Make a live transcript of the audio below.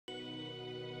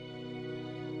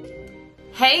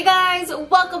Hey guys,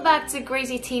 welcome back to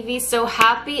Grazy TV. So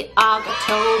happy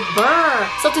October!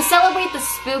 So to celebrate the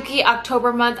spooky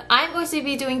October month, I'm going to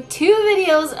be doing 2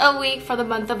 videos a week for the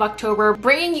month of October,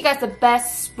 bringing you guys the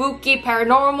best spooky,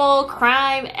 paranormal,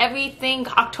 crime, everything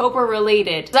October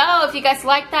related. So if you guys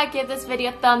like that, give this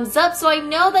video a thumbs up so I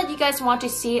know that you guys want to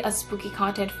see a spooky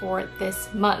content for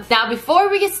this month. Now before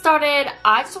we get started,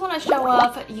 I just want to show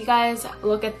off, you guys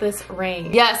look at this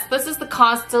ring. Yes, this is the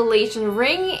constellation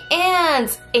ring and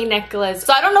a necklace.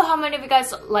 So I don't know how many of you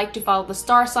guys like to follow the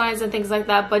star signs and things like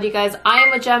that, but you guys, I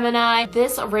am a Gemini.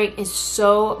 This ring is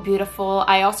so beautiful.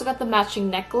 I also got the matching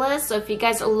necklace, so if you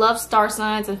guys love star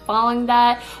signs and following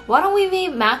that, why don't we be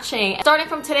matching? Starting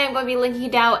from today, I'm going to be linking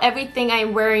down everything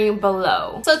I'm wearing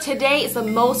below. So today is the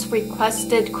most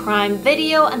requested crime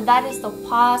video, and that is the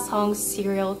Hwaseong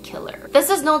serial killer. This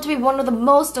is known to be one of the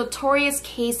most notorious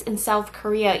cases in South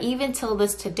Korea, even till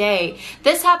this today.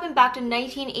 This happened back in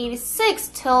 1986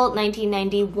 till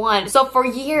 1991. So for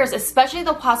years, especially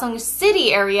the Hwaseong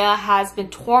city area has been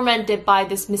tormented by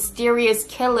this mysterious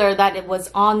killer that it was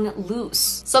on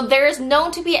loose. So there is known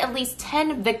to be at least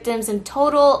 10 victims in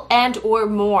total and or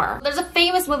more. There's a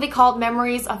famous movie called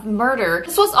Memories of Murder.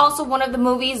 This was also one of the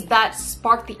movies that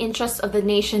sparked the interest of the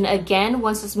nation again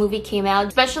once this movie came out.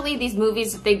 Especially these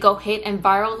movies, if they go hit and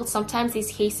viral, sometimes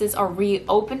these cases are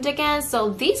reopened again. So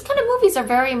these kind of movies are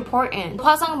very important.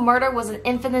 Hwaseong murder was an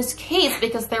infamous case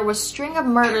because there was a string of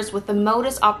murders with the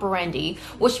modus operandi,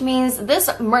 which means this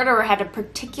murderer had a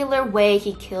particular way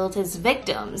he killed his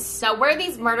victims. Now where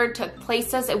these murders took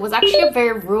places, it was actually a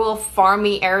very rural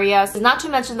farming area, not to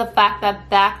mention the fact that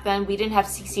back then we didn't have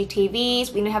CCTVs,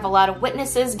 we didn't have a lot of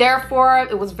witnesses, therefore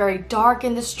it was very dark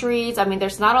in the streets. I mean,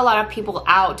 there's not a lot of people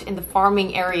out in the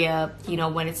farming area, you know,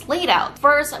 when it's late out.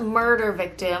 First murder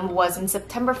victim was in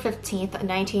September 15th,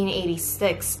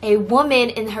 1986. A woman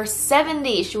in her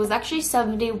 70s, she was actually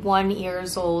 71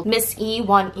 years old. Miss E.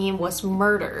 Won-im was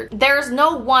murdered. There is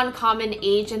no one common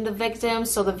age in the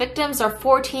victims, so the victims are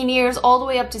 14 years all the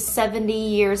way up to 70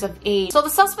 years of age. So the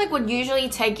suspect would usually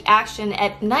take action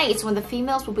at night when the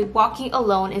females would be walking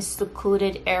alone in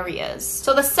secluded areas.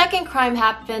 So the second crime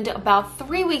happened about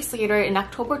 3 weeks later in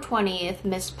October 20th,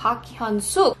 Miss Park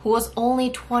Hyun-suk, who was only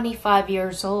 25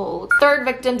 years old. Third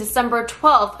victim, December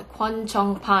 12th, Kwon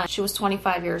Jung-pan, she was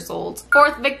 25 years old.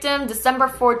 Fourth victim, December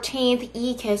 14th,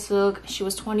 Lee Ki-suk, she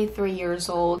was 23 years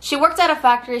old. She worked at a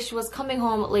factory, she was coming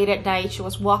home late at night, she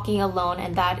was walking alone,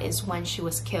 and that is when she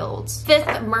was killed.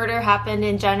 Fifth murder happened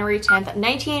in January 10th,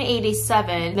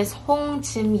 1987. Miss Hong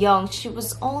Jim-young, she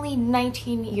was only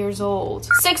 19 years old.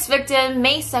 Sixth victim,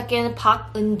 May 2nd,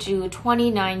 Park Eun-ju,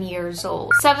 29 years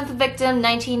old. Seventh victim,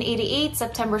 1988,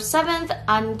 September 7th,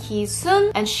 An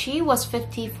Ki-sun, and she was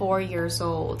 54 years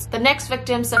old. The next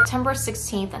victim, September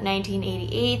 16th,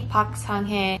 1988, Park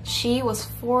Sang-hye, she was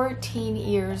 14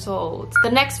 years old.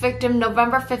 The next victim,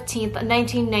 November 15th,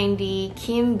 1990,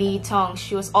 Kim Bi-tong,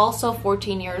 she was also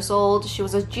 14 years old. She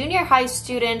was a junior high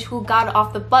student who got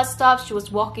off the bus stop. She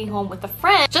was walking home with a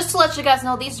friend. Just to let you guys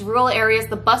know, these rural areas,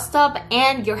 the bus stop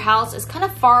and your house is kind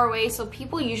of far away, so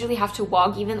people usually have to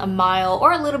walk even a mile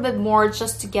or a little bit more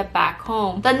just to get back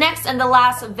home. The next and the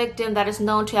last victim that is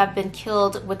known to have been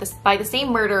killed by the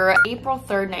same murderer, April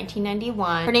 3rd,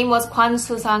 1991. Her name was Kwon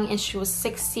Soo-sang and she was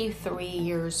 63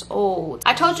 years old.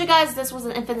 I told you guys this was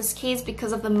an infamous case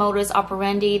because of the modus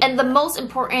operandi, and the most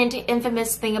important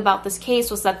infamous thing about this case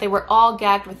was that they were all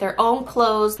gagged with their own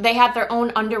clothes. They had their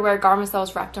own underwear garments that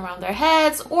was wrapped around their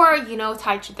heads or, you know,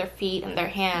 tied to their feet and their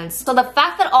hands. So the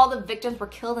fact that all the victims were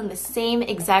killed in the same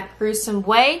exact gruesome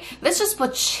way, this just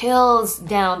put chills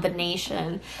down the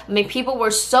nation. I mean, people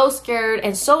were so scared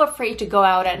and so afraid to go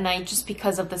out at night just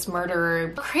because of this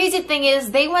murderer. The crazy thing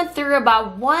is they went through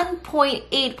about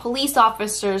 1.8 police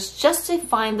officers just to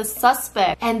find the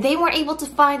suspect, and they weren't able to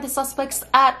find the suspects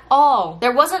at all.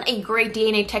 There wasn't a great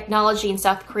DNA technology in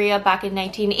South Korea back in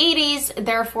 1980s,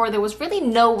 therefore there was really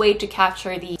no way to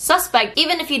capture the suspect,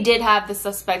 even if you did have the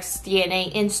suspect's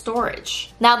DNA in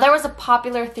storage. Now there was a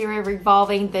popular theory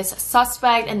revolving this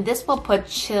suspect, and this will put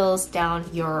chills down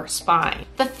your spine.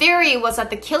 The theory was that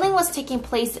the killing was taking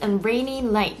place in rainy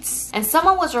nights, and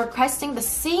someone was requesting the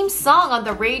same song on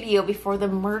the radio before the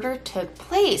murder took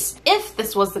place. If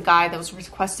this was the guy that was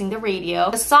requesting the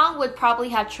radio, the song would probably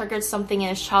have triggered something in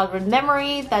his childhood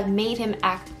memory that made him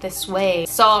act this way.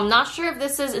 So I'm not sure if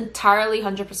this is entirely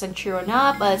 100% true or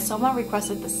not, but someone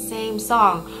requested the same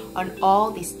song. on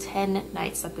all these 10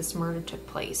 nights that this murder took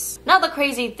place. Now the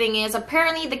crazy thing is,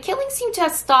 apparently the killing seemed to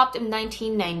have stopped in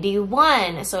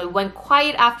 1991, so it went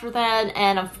quiet after that,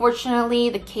 and unfortunately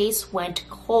the case went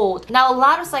cold. Now a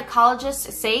lot of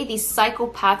psychologists say these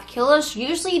psychopath killers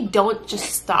usually don't just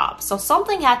stop, so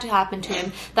something had to happen to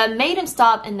him that made him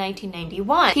stop in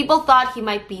 1991. People thought he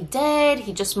might be dead,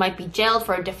 he just might be jailed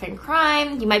for a different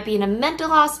crime, he might be in a mental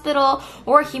hospital,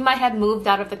 or he might have moved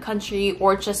out of the country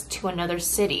or just to another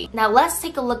city. Now let's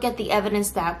take a look at the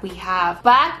evidence that we have.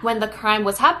 Back when the crime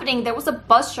was happening, there was a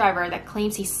bus driver that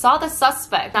claims he saw the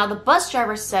suspect. Now the bus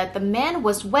driver said the man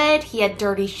was wet, he had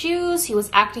dirty shoes, he was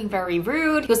acting very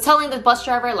rude, he was telling the bus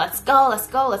driver, let's go,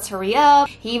 let's hurry up.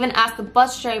 He even asked the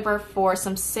bus driver for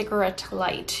some cigarette to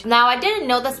light. Now I didn't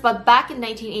know this, but back in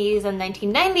 1980s and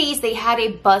 1990s, they had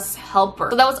a bus helper.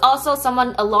 So that was also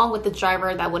someone along with the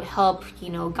driver that would help, you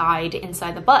know, guide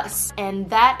inside the bus. And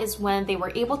that is when they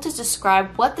were able to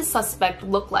describe what the suspect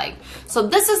looked like. So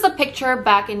this is the picture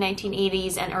back in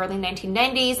 1980s and early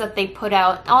 1990s that they put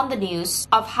out on the news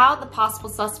of how the possible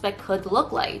suspect could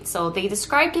look like. So they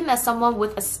described him as someone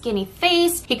with a skinny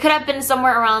face. He could have been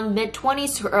somewhere around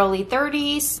mid-20s to early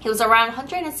 30s. He was around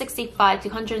 165 to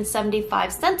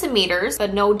 175 centimeters,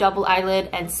 but no double eyelid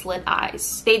and slit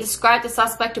eyes. They described the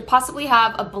suspect to possibly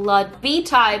have a blood B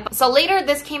type. So later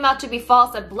this came out to be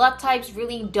false, that blood types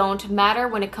really don't matter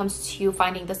when it comes to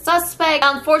finding the suspect.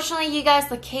 Now, unfortunately, you guys,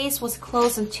 the case was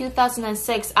closed in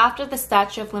 2006 after the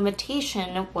statute of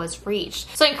limitation was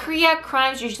reached. So in Korea,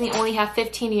 crimes usually only have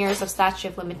 15 years of statute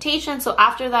of limitation. So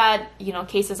after that, you know,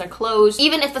 cases are closed.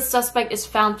 Even if the suspect is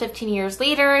found 15 years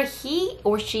later, he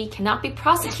or she cannot be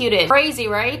prosecuted. Crazy,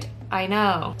 right? I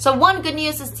know. So one good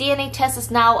news is DNA test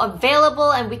is now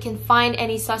available and we can find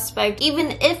any suspect,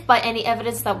 even if by any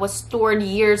evidence that was stored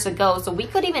years ago. So we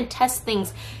could even test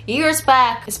things years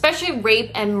back, especially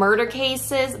rape and murder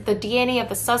cases. The DNA of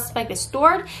the suspect is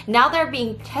stored. Now they're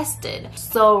being tested.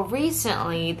 So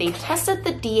recently they tested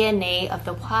the DNA of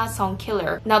the Hwaseong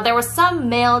killer. Now there was some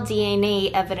male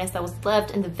DNA evidence that was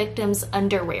left in the victim's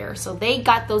underwear. So they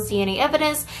got those DNA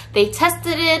evidence, they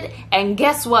tested it, and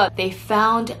guess what? They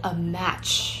found a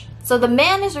match. So the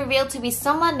man is revealed to be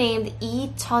someone named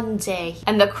Lee Chun-jae.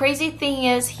 And the crazy thing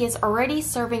is, he is already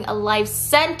serving a life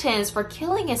sentence for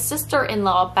killing his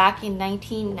sister-in-law back in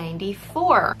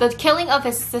 1994. The killing of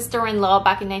his sister-in-law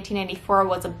back in 1994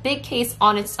 was a big case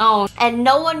on its own, and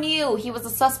no one knew he was a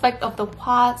suspect of the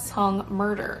Hwaseong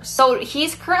murders. So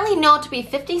he's currently known to be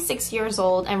 56 years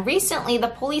old, and recently the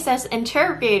police has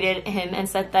interrogated him and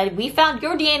said that we found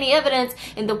your DNA evidence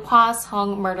in the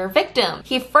Hwaseong murder victim.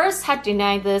 He first had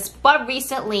denied this, but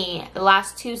recently, the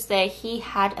last Tuesday, he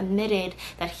had admitted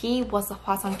that he was the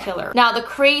Hwaseong killer. Now, the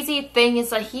crazy thing is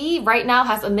that he right now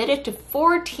has admitted to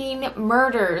 14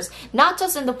 murders, not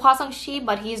just in the Hwaseong-si,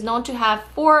 but he's known to have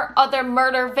 4 other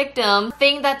murder victims. The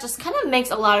thing that just kind of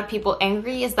makes a lot of people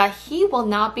angry is that he will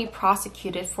not be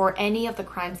prosecuted for any of the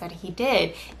crimes that he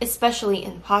did, especially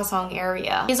in Hwaseong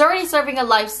area. He's already serving a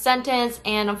life sentence,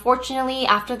 and unfortunately,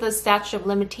 after the statute of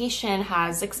limitation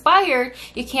has expired,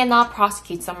 you cannot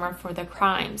prosecute someone for their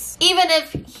crimes, even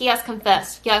if he has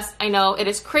confessed. Yes, I know, it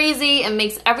is crazy and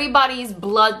makes everybody's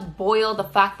blood boil, the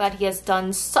fact that he has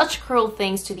done such cruel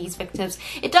things to these victims.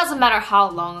 It doesn't matter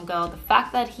how long ago, the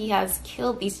fact that he has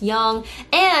killed these young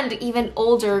and even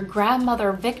older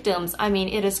grandmother victims, I mean,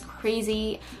 it is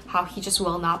crazy how he just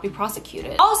will not be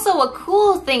prosecuted. Also, a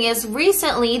cool thing is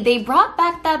recently they brought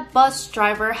back that bus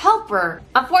driver helper.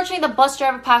 Unfortunately, the bus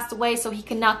driver passed away, so he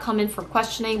could not come in for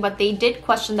questioning, but they did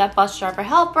question that bus driver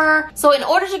helper. So in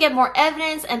order to get more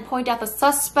evidence and point out the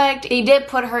suspect, they did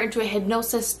put her into a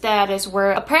hypnosis status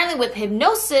where apparently with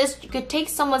hypnosis, you could take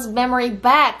someone's memory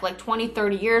back like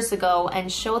 20-30 years ago and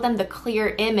show them the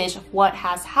clear image of what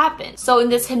has happened. So in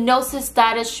this hypnosis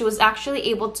status, she was actually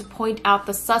able to point out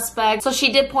the suspect. So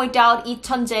she did point out Lee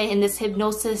Chun-jae in this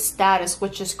hypnosis status,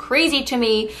 which is crazy to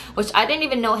me, which I didn't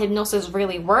even know hypnosis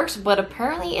really works, but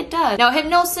apparently it does. Now,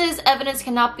 hypnosis evidence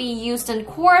cannot be used in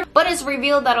court, but it's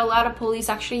revealed that a lot of police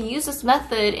actually use this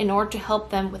method in order to help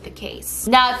them with the case.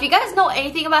 Now, if you guys know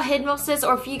anything about hypnosis,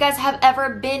 or if you guys have ever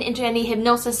been into any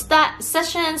hypnosis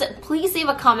sessions, please leave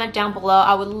a comment down below.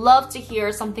 I would love to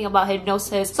hear something about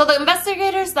hypnosis. So the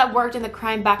investigators that worked in the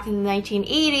crime back in the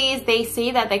 1980s deputies, they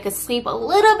say that they could sleep a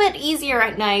little bit easier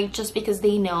at night just because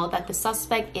they know that the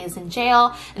suspect is in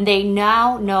jail and they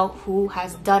now know who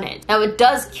has done it. Now, it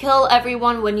does kill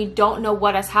everyone when you don't know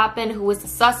what has happened, who is the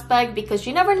suspect, because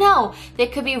you never know. They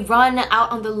could be run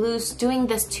out on the loose doing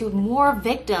this to more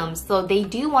victims. So they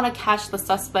do want to catch the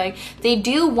suspect. They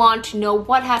do want to know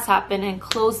what has happened and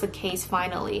close the case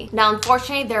finally. Now,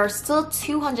 unfortunately, there are still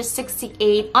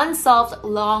 268 unsolved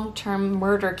long-term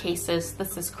murder cases.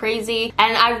 This is crazy.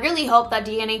 And I really hope that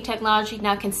DNA technology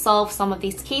now can solve some of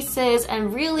these cases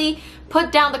and really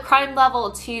put down the crime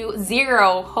level to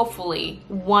 0, hopefully,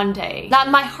 one day. Now,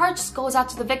 my heart just goes out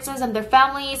to the victims and their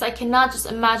families. I cannot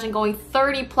just imagine going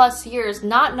 30+ years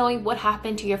not knowing what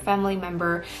happened to your family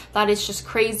member. That is just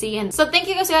crazy. And so thank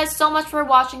you guys so much for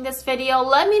watching this video.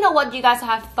 Let me know what you guys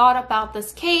have thought about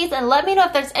this case, and let me know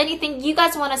if there's anything you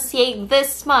guys want to see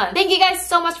this month. Thank you guys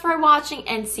so much for watching,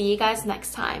 and see you guys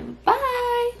next time.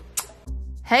 Bye!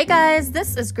 Hey guys,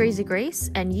 this is Grazy Grace,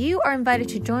 and you are invited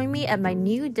to join me at my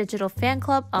new digital fan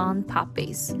club on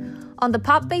PopBase. On the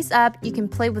PopBase app, you can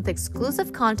play with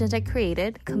exclusive content I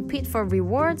created, compete for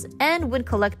rewards, and win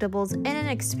collectibles in an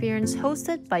experience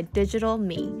hosted by Digital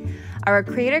Me. Our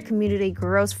creator community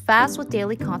grows fast with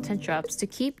daily content drops to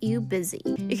keep you busy.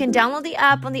 You can download the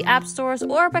app on the app stores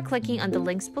or by clicking on the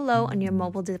links below on your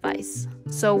mobile device.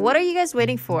 So what are you guys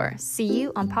waiting for? See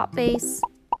you on PopBase!